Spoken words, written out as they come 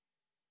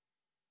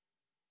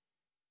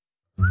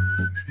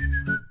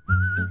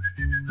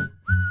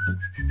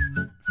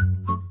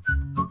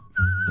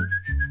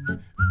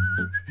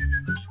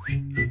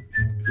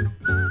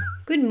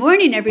Good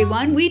morning,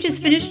 everyone. We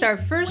just finished our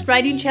first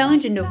writing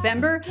challenge in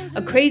November,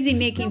 a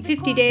crazy-making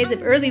 50 days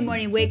of early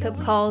morning wake-up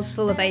calls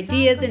full of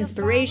ideas,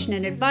 inspiration,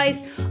 and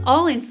advice,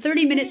 all in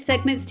 30-minute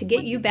segments to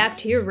get you back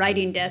to your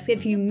writing desk.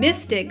 If you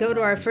missed it, go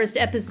to our first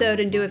episode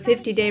and do a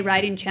 50-day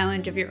writing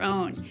challenge of your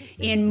own.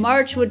 In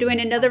March, we're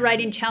doing another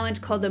writing challenge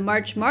called the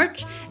March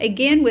March,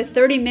 again with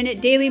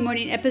 30-minute daily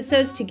morning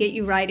episodes to get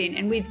you writing.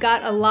 And we've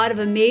got a lot of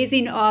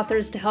amazing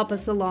authors to help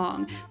us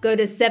along. Go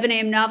to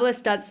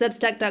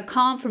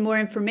 7amnovelist.substack.com for more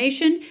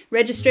information.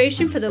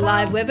 Registration for the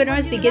live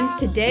webinars begins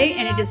today,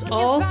 and it is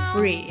all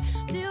free.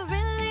 Do you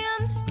really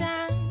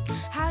understand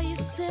how you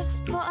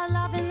sift for a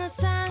love in the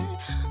sand,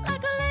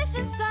 like a leaf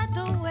inside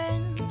the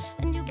wind,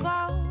 and you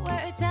go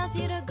where it tells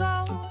you to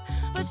go,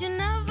 but you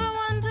never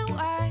wonder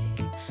why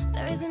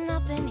there isn't enough